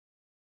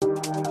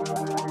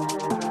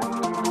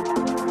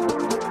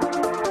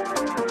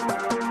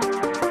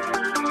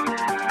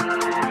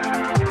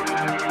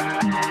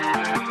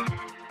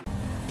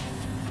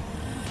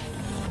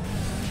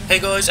Hey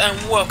guys, and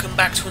welcome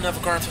back to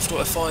another Grand Theft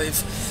Auto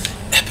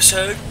 5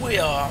 episode. We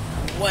are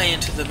way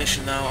into the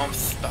mission now. I'm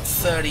about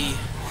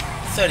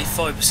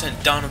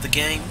 35% done of the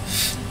game.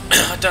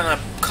 I've done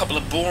a couple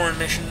of boring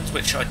missions,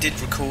 which I did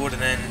record,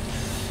 and then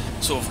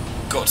sort of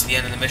got to the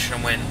end of the mission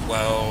and went,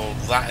 well,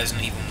 that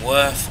isn't even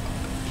worth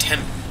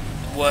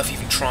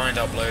even trying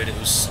to upload. It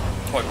was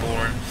quite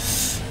boring.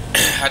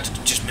 Had to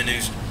just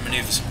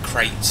maneuver some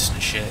crates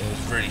and shit. It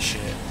was really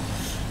shit.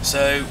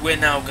 So we're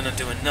now going to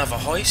do another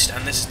heist,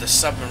 and this is the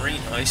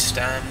Submarine heist.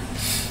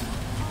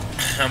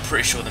 I'm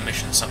pretty sure the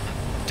mission's something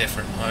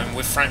different. I'm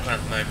with Franklin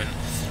at the moment,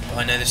 but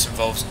I know this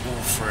involves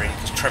all three,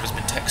 because Trevor's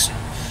been texting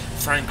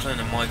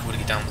Franklin and Michael to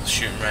get down to the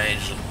shooting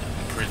range and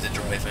improve the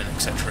driving,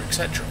 etc,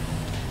 etc.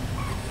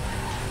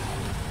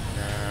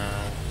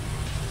 Now,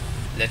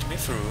 let me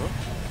through.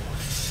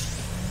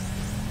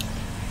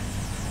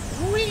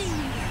 Whee!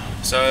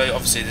 So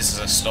obviously this is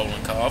a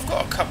stolen car. I've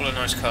got a couple of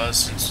nice cars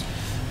since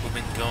we've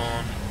been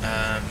gone.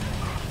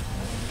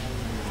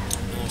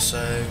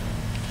 Also,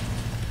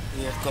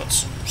 we have got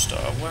some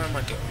stuff. Where am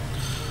I going?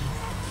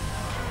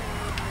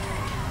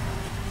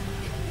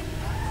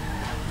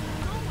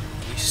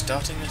 Are we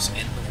starting us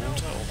in the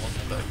water or on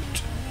the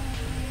boat?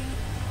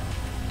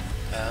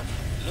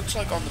 Looks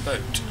like on the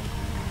boat.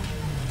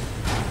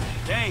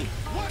 Hey!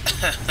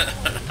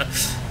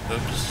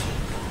 Oops.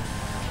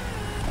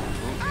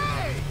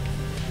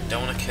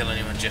 Don't want to kill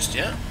anyone just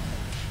yet.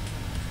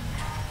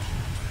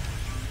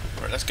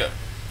 Right, let's go.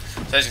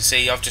 So as you can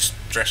see, I've just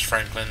dressed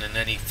Franklin in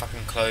any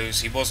fucking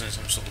clothes. He was in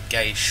some sort of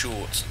gay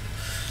shorts.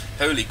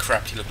 Holy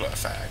crap, he looked like a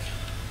fag.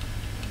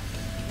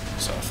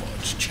 So I thought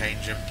I'd just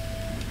change him.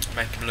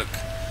 Make him look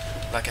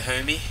like a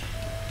homie.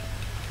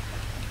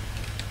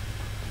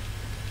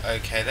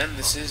 Okay then,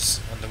 this is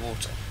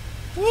underwater.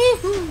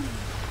 Woohoo!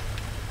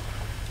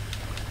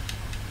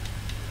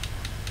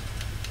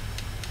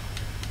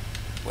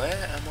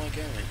 Where am I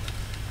going?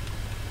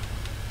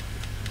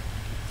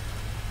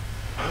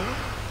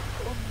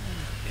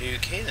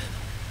 Okay then.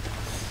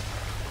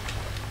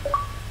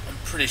 I'm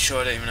pretty sure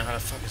I don't even know how to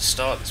fucking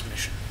start this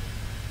mission.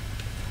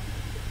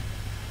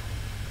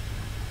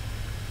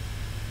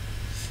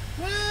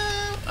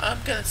 Well,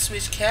 I'm gonna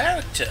switch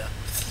character.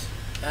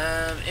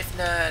 If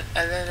not,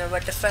 I don't know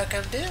what the fuck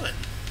I'm doing.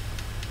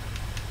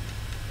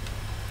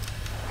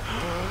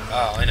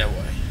 Oh, I know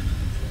why.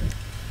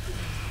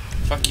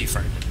 Fuck you,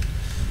 Franklin.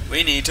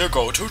 We need to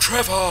go to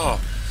Trevor!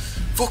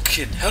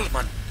 Fucking hell,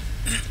 man.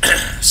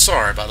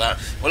 Sorry about that.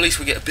 Well, at least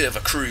we get a bit of a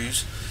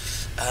cruise.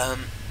 I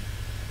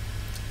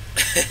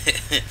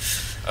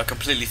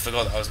completely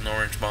forgot that was an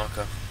orange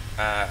marker.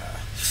 Oh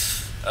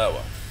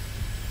well.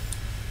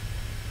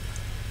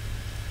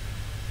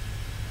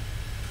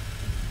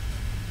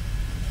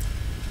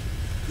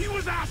 He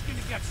was asking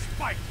to get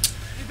spiked.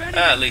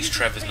 At least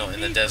Trevor's not in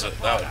the desert.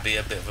 That would be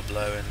a bit of a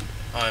blow, and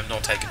I am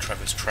not taking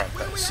Trevor's truck.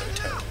 That is so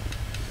terrible.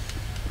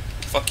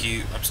 Fuck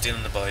you, I'm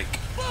stealing the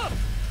bike.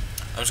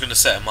 I'm just going to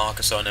set a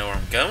marker so I know where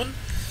I'm going.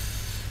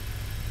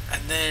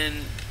 And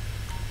then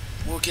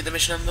we'll get the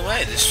mission out of the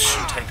way. This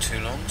shouldn't take too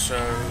long, so...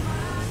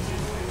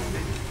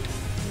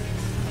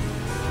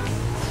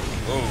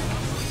 Oh.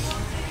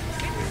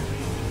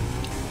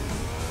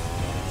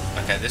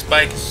 Okay, this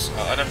bike is...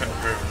 I don't think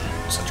I've driven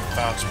such a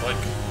fast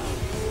bike.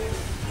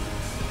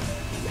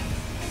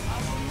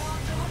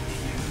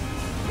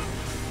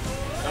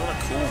 I don't want a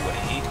cool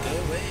way. Go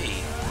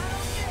away.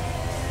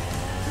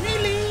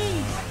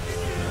 Really?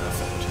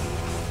 Perfect.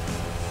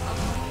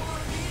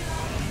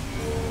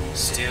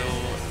 Still...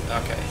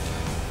 okay.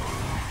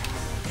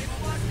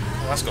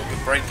 Oh, that's got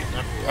good braking.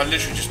 I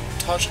literally just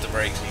touched the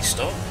brakes and he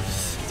stopped.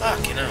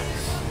 Fucking hell.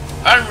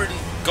 I haven't really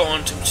got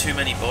onto too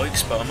many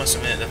bikes, but I must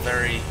admit they're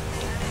very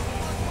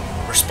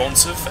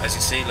responsive, as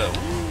you see, look.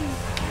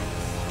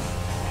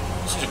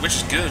 Which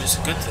is good, it's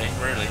a good thing,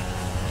 really.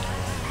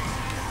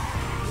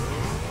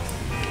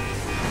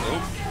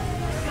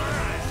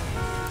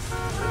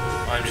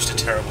 I'm just a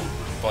terrible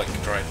bike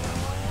driver.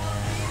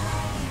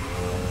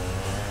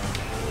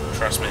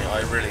 Trust me,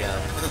 I really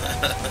am.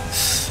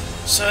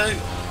 So,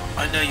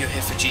 I know you're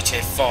here for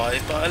GTA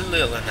 5, but a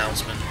little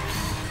announcement,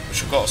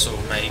 which I've got to sort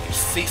of make.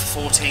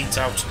 FIFA 14's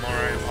out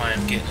tomorrow, I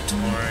am getting it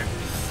tomorrow.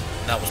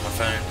 That was my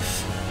phone,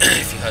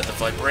 if you heard the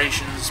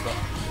vibrations, but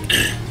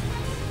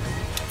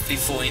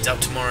FIFA 14's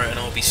out tomorrow, and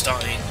I'll be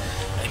starting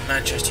a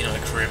Manchester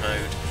United career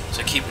mode,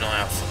 so keep an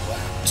eye out for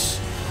that.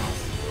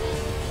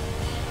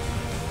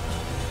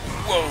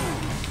 Whoa!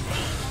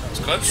 That was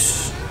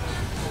close.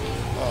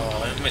 Oh,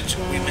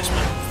 we missed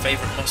my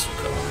favourite muscle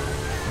car.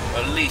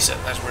 Well, at least,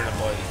 as we're in a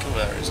bike, oh,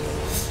 there it is.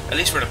 At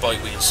least we're in a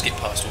bike, we can skip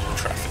past all the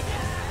traffic.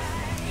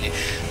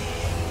 Ish.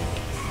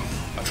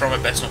 I'll try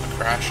my best not to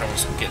crash, I want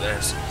to get there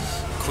as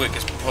quick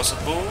as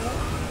possible. I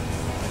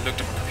looked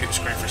at my computer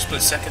screen for a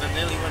split second and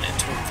nearly went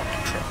into a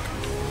fucking truck.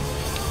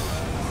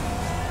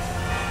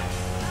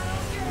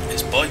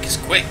 This bike is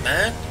quick,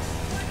 man.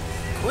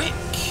 Quick.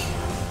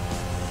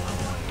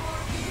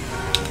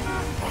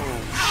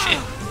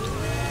 Shit.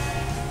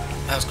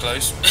 That was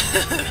close.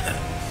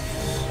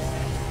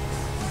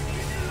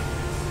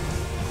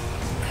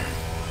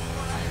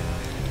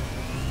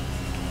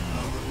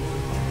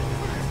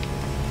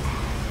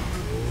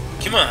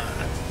 Come on.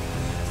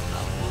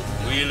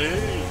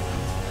 Wheelie.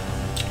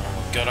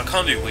 Oh god, I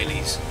can't do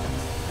wheelies.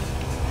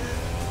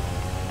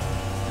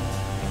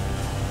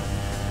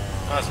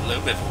 Oh, that's a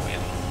little bit of a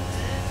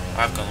wheelie.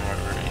 I've gone the right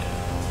route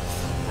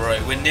here.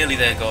 Right, we're nearly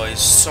there,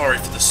 guys. Sorry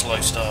for the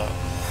slow start.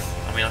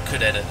 I mean, I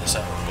could edit this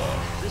out, but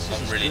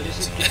I'm really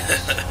lazy.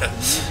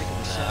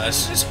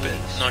 It's just a bit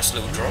nice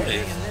little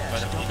drive. I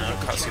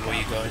can't see what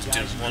you guys do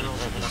want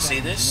when I see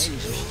this.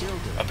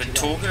 I've been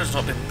talking, it's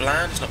not been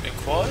bland, it's not been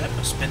quiet,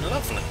 it's been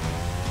lovely.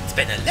 It's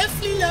been a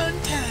lovely long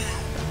time.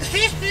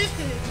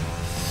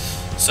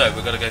 So,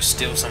 we're going to go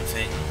steal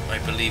something, I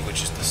believe,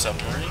 which is the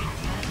submarine.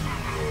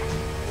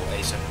 Or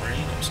a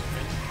submarine or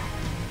something.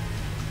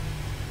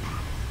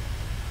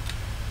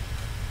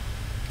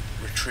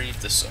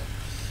 Retrieve the sub.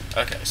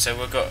 Okay, so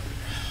we've got...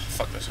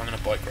 Fuck this, I'm going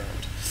to bike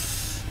round.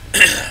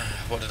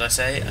 What did I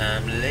say?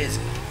 I'm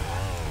lazy.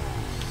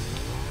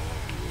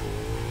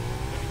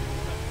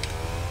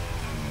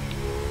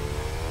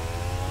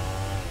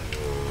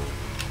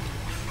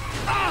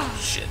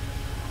 Shit.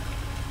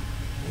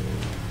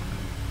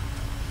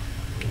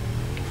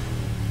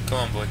 Come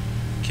on, boy.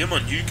 Come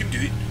on, you can do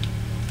it.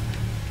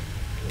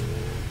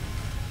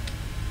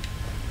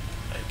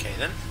 Okay,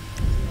 then.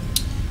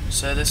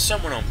 So there's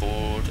someone on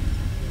board.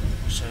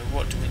 So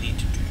what do we need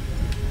to do?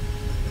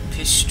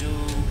 Pistol,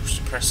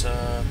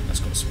 suppressor. That's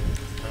got some.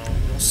 Oh,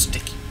 more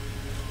sticky.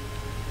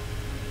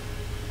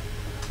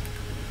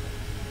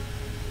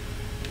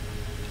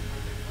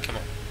 Come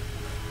on.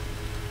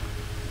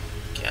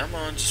 Come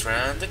on, just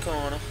round the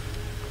corner.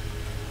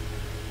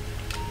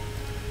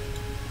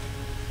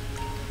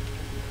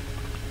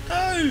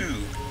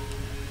 No!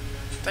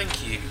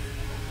 Thank you.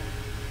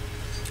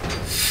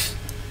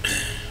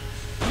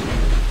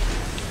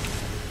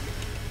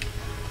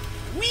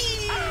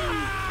 Whee!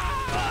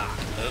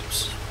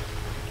 Oops.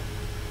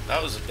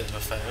 That was a bit of a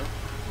fail.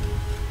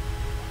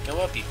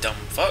 Go up, you dumb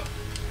fuck.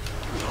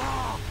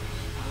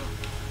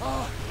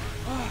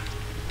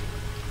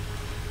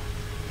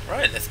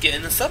 Right, let's get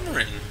in the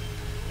submarine.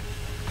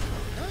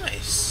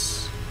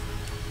 Nice.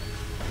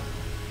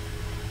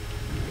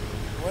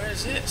 Where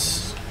is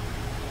this?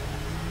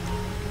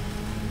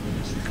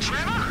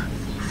 Trevor?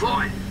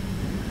 Floyd,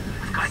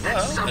 I've got that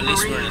Well, at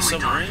least we're in a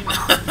submarine.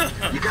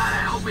 You gotta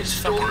help me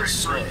store it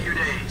for a few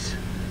days.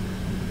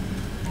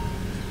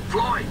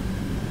 Floyd,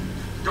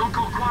 don't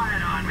go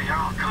quiet on me or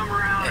I'll come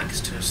around and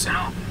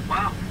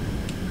well,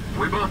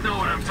 we both know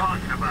what I'm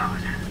talking about.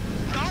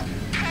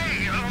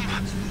 Okay,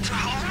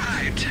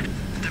 alright.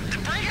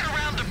 Bring it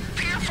around to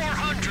Pier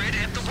 400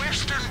 at the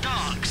Western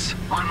Docks.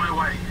 On my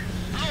way.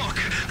 Look,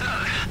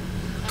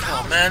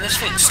 oh man, this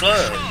thing's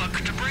slow.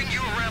 To bring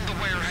you around the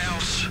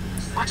warehouse.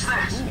 What's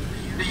this?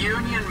 The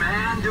union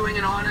man doing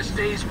an honest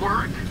day's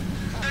work?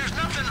 There's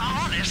nothing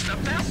honest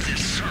about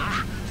this,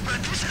 sir.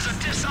 But this is a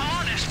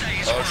dishonest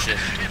day's work. Shit.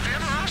 If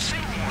ever I've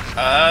seen one.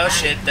 Oh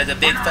shit, there's a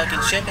big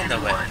fucking ship in the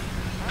way.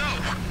 No,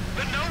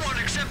 but no one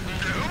except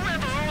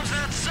whoever owns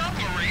that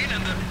submarine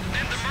and the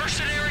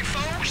mercenary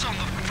folks on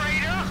the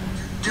freighter.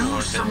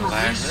 Do some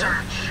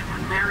research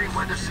on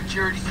Merryweather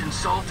Security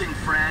Consulting,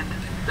 friend.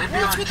 They'd be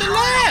What's on with the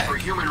trial lag? for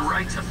human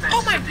rights offenses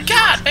Oh my if the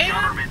God, US man.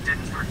 government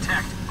didn't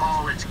protect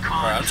all its contractors.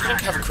 Alright, I'm just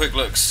gonna have a quick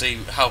look to see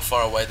how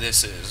far away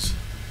this is.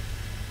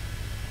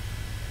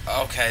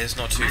 Okay, it's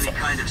not too Any far.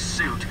 kind of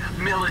suit,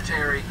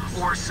 military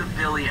or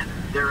civilian,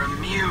 they're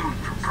immune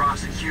from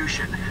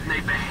prosecution. And they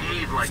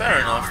behave like Fair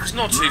they enough, are. it's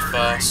not too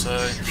far, so...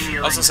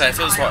 I was gonna say, it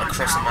feels like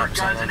across the map,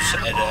 so I'll just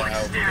edit it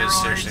out,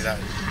 because seriously, that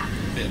was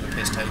a bit of a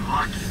piss take. Look,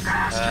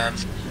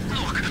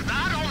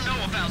 I don't know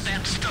about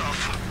that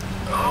stuff.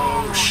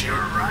 Oh, shit. You're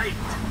right.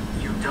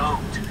 You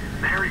don't.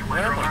 Merryweather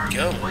Where am I are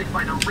going? employed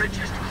by the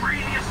richest,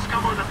 greediest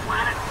scum on the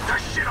planet to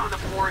shit on the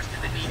poorest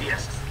and the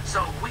neediest.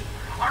 So we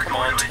are Come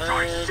going on, to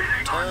enjoy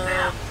shitting on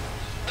them.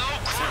 No,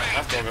 I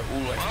have to go all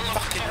the way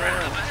fucking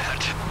round.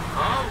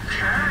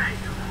 Okay,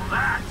 well,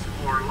 that's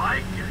more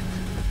like it.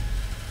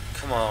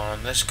 Come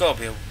on, there's gotta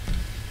be a...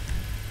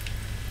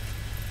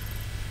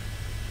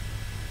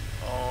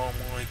 Oh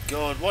my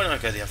god, why don't I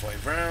go the other way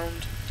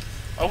round?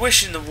 I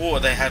wish in the water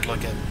they had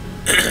like a...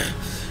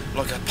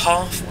 like a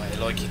pathway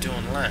like you do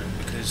on land,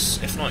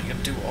 because if not, you're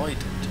gonna do what I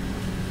did.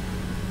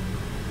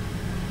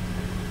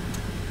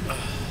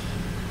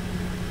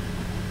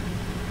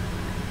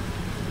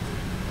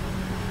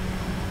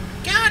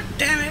 God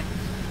damn it!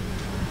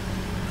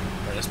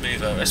 Right, let's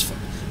move over.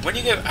 When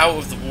you go out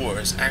of the water,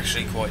 it's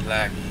actually quite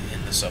laggy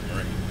in the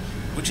submarine,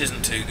 which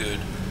isn't too good.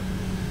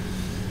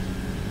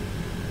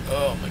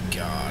 Oh my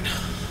god.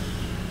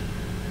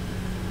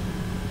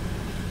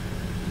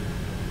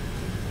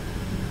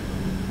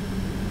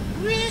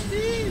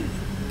 Woohoo!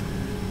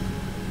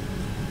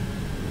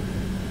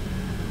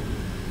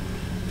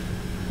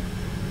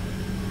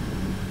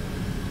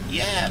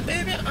 Yeah,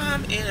 baby,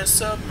 I'm in a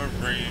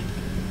submarine.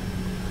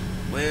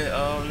 We're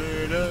all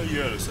in a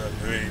yellow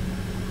submarine.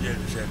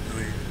 Yellow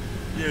submarine.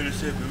 Yellow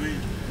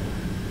submarine.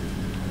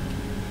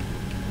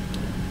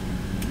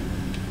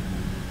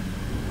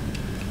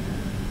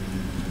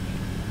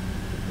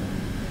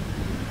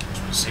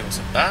 Just want to see what's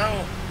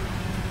about.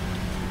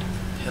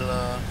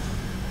 pillar.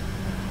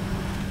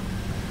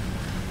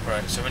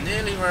 Right, so we're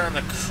nearly around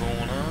the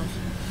corner.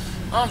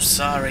 I'm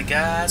sorry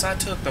guys, I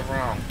took the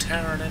wrong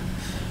turning.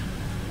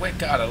 We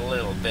got a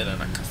little bit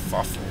in a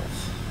kerfuffle.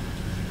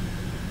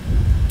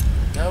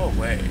 Go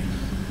away.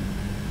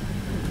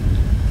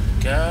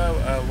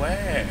 Go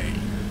away.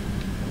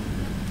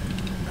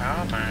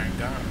 Oh my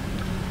god.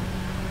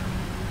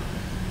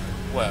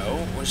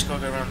 Well, we just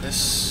gotta go around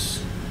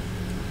this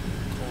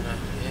corner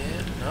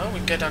here. No, we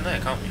can go down there,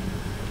 can't we?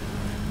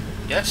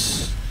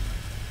 Yes?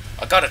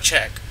 I gotta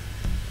check.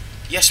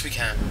 Yes, we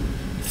can.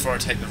 Before I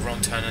take the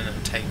wrong turn and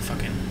it'll take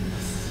fucking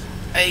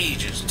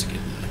ages to get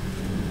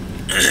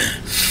there.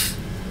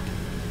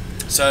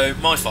 So,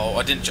 my fault.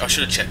 I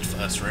should have checked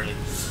first, really.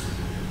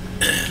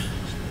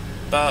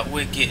 But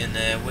we're getting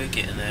there. We're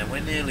getting there.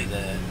 We're nearly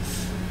there.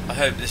 I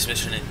hope this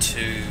mission isn't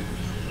too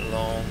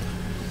long.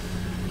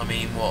 I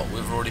mean, what?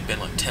 We've already been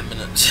like 10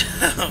 minutes,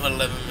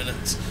 11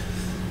 minutes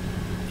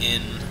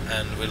in,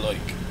 and we're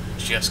like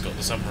just got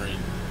the submarine.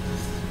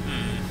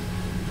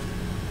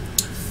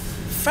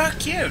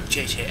 Fuck you,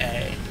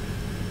 GTA,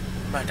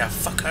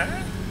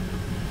 motherfucker.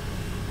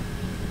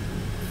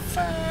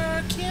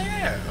 Fuck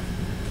you.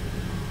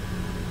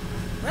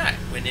 Right,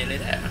 we're nearly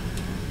there.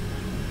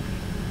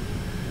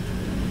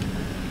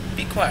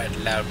 Be quiet,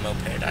 loud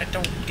moped. I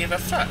don't give a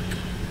fuck.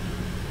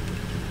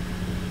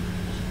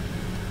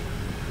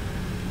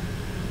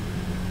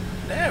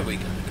 There we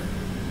go.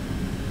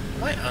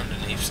 Am I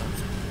underneath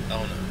something?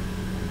 Oh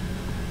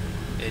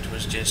no. It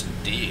was just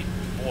deep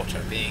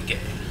water being gay.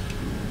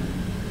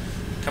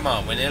 Come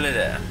on, we're nearly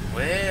there.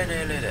 We're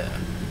nearly there.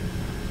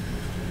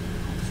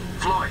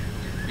 Floyd,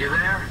 you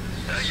there?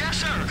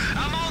 Yes, sir.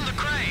 I'm on the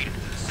crane.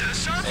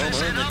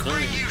 Surface and I'll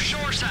bring you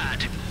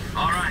shoreside.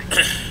 All right.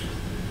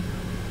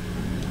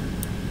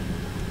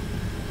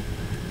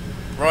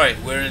 Right,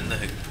 we're in the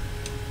hoop.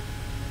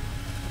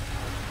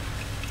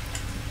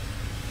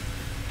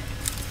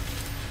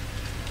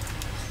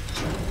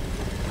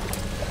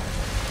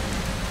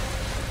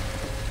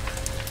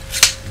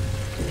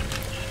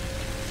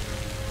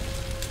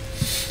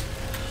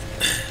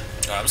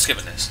 I'm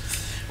skipping this.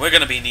 We're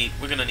gonna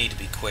need to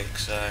be quick,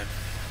 so.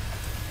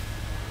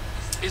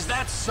 Is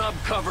that sub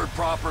covered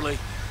properly?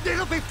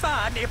 It'll be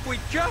fine if we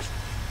just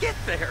get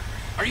there.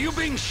 Are you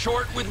being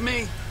short with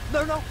me?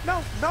 No,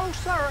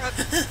 sir.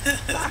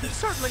 I'm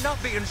certainly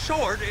not being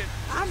short.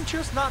 I'm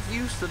just not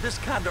used to this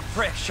kind of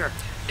pressure.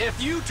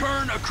 If you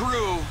turn a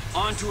crew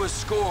onto a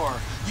score,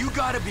 you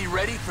gotta be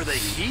ready for the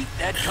heat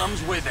that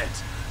comes with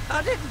it.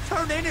 I didn't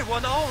turn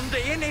anyone on to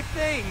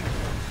anything.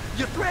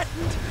 You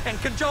threatened and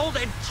cajoled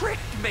and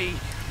tricked me.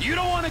 You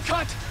don't want to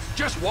cut?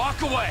 Just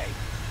walk away.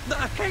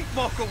 I can't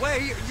walk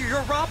away.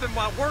 You're robbing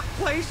my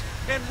workplace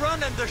and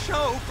running the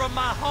show from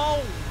my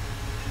home.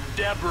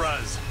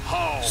 Deborah's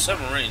home.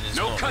 Submarine is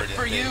no not cut really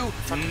for a big you,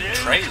 fucking no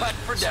trailer. cut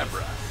for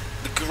Deborah.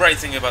 The great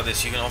thing about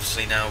this, you can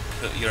obviously now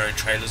put your own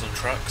trailers on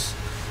trucks.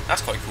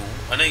 That's quite cool.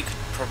 I know you could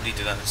probably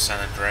do that in San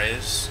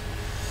Andreas,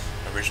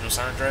 original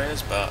San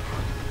Andreas, but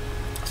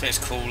I think it's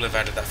cool they've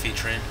added that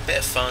feature in. Bit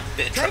of fun,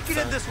 bit of truck Take it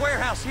fun. in this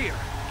warehouse here.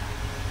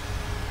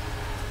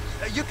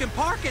 You can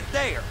park it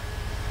there.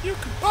 You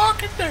can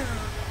park it there.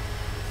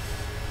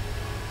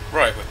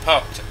 Right, we've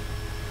parked it.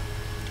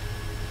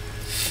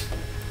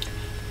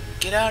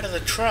 Get out of the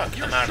truck.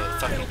 I'm out of the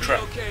fucking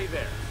truck. Okay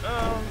there.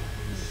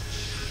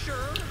 Sure.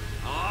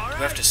 All right.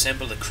 We have to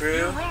assemble the crew.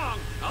 You're wrong.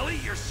 I'll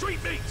eat your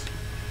sweetmeats.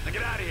 Now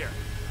get out of here.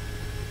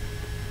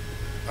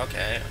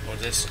 Okay, well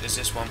is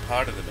this one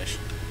part of the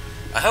mission?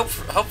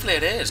 Hopefully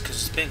it is,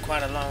 because it's been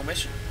quite a long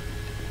mission.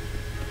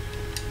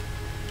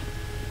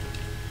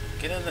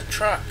 Get in the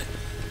truck.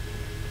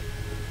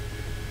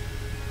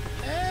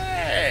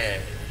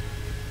 Hey!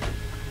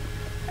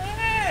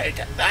 Hey,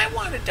 I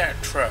wanted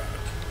that truck.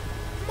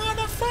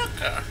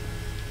 Motherfucker!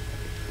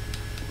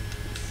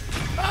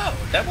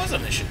 Oh, that was a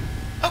mission.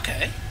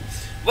 Okay.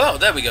 Well,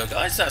 there we go,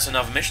 guys. That's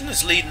another mission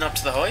that's leading up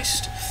to the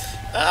heist.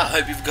 I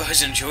hope you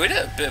guys enjoyed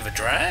it. A bit of a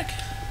drag.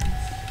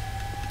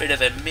 Bit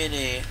of a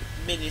mini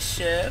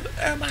sub.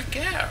 Oh my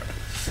god.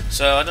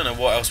 So, I don't know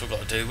what else we've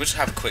got to do. We'll just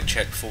have a quick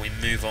check before we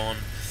move on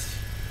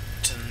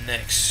to the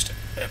next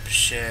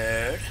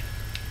episode.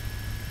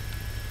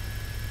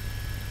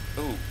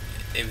 Ooh,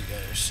 here we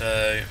go.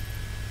 So,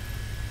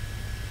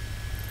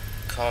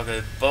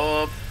 Cargo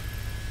Bob.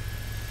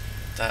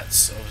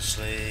 That's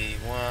obviously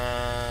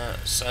one.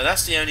 So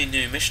that's the only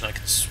new mission I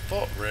can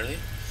spot, really.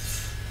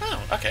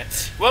 Oh, okay.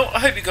 Well, I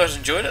hope you guys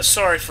enjoyed it.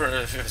 Sorry for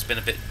if it's been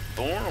a bit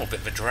boring or a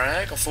bit of a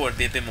drag. I thought it'd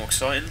be a bit more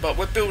exciting, but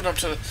we're building up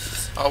to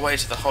our way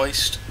to the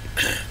heist.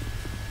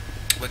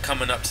 We're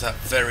coming up to that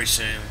very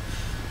soon.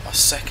 Our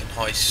second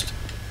heist.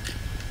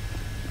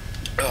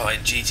 Oh, in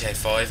GTA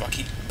 5. I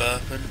keep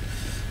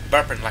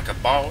burping like a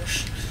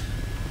boss.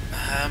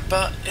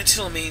 But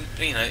until then,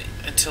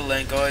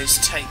 guys,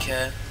 take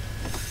care,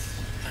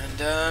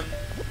 and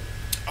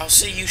I'll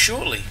see you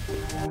shortly.